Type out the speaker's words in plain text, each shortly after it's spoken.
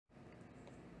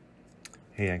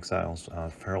Hey Exiles,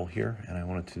 Feral here, and I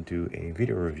wanted to do a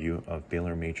video review of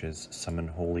BalorMage's Summon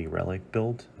Holy Relic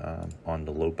build on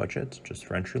the low budget, just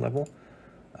for entry level.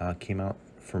 Came out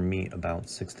for me about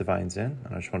 6 divines in,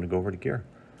 and I just wanted to go over the gear.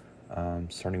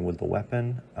 Starting with the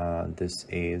weapon, this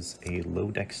is a low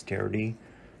dexterity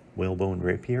whalebone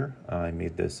rapier. I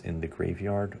made this in the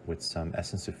graveyard with some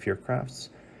Essence of Fear crafts.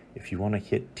 If you want to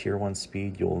hit tier 1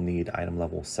 speed, you'll need item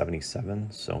level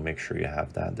 77, so make sure you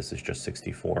have that. This is just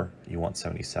 64. You want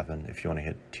 77 if you want to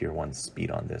hit tier 1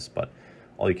 speed on this, but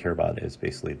all you care about is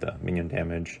basically the minion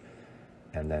damage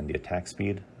and then the attack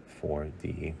speed for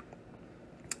the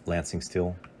Lancing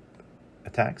Steel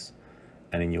attacks.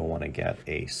 And then you'll want to get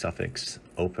a suffix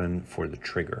open for the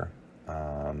trigger.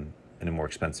 In a more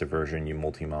expensive version, you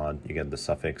multi-mod, you get the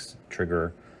suffix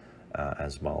trigger,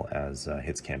 as well as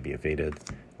hits can't be evaded,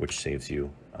 which saves you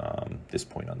this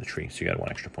point on the tree. So you got 1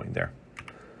 extra point there.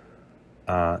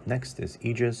 Next is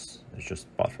Aegis. It's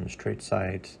just bought from his trade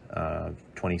site,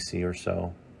 20C or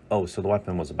so. Oh, so the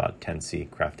weapon was about 10C,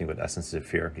 crafting with Essences of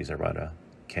Fear. These are about a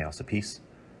chaos a piece.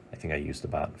 I think I used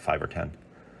about 5 or 10.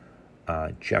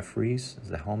 Jeffries is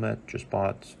the helmet, just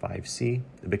bought 5C.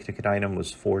 The big ticket item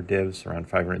was 4 divs, around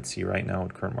 500C right now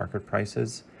at current market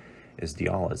prices. Is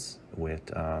Dialas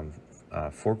with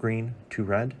 4 green, 2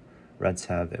 red. Reds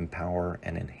have Empower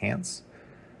and Enhance,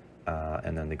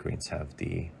 and then the greens have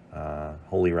the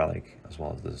Holy Relic as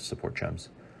well as the support gems.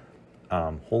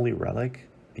 Holy Relic,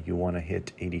 you want to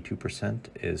hit 82%,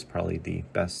 is probably the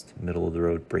best middle of the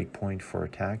road breakpoint for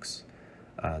attacks.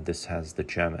 This has the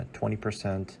gem at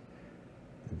 20%.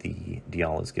 The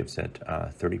Dialas gives it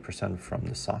 30% from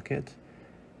the socket,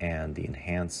 and the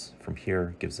Enhance from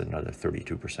here gives it another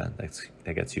 32%.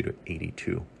 That gets you to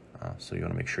 82. So you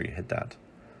want to make sure you hit that.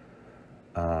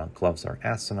 Gloves are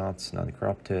Astronauts,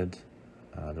 non-corrupted.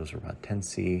 Those are about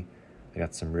 10C. I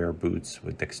got some rare boots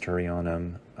with Dexterity on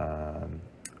them.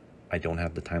 I don't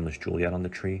have the Timeless Jewel yet on the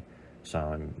tree, so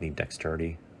I need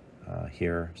Dexterity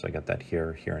here. So I got that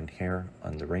here, here, and here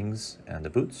on the rings and the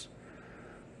boots.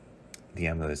 The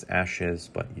amulet is Ashes,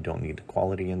 but you don't need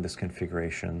quality in this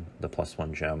configuration. The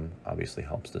 +1 gem obviously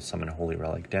helps to summon Holy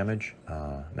Relic damage.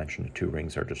 Mentioned the 2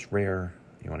 rings are just rare.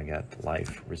 You want to get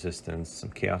life, resistance,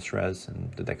 some chaos res,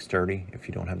 and the dexterity if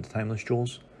you don't have the Timeless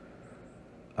Jewels.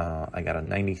 I got a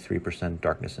 93%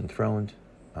 Darkness Enthroned.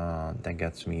 That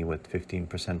gets me with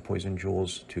 15% Poison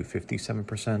Jewels to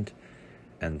 57%.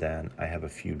 And then I have a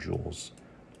few jewels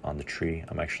on the tree.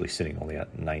 I'm actually sitting only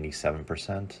at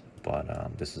 97%,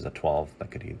 but this is a 12. That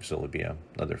could easily be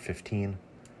another 15.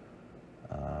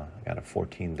 I got a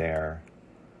 14 there,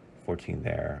 14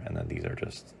 there, and then these are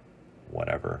just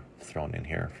whatever thrown in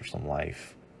here for some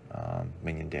life,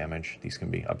 minion damage. These can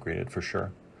be upgraded for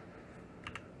sure.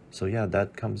 So yeah,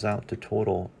 that comes out to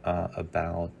total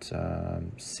about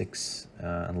 6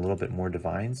 and a little bit more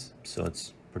divines. So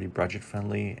it's pretty budget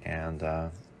friendly and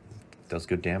does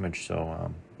good damage.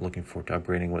 So looking forward to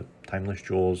upgrading with Timeless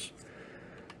Jewels,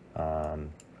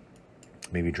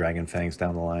 maybe Dragon Fangs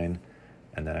down the line,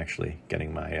 and then actually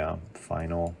getting my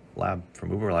final lab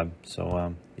from Uber Lab.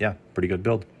 So yeah, pretty good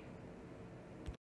build.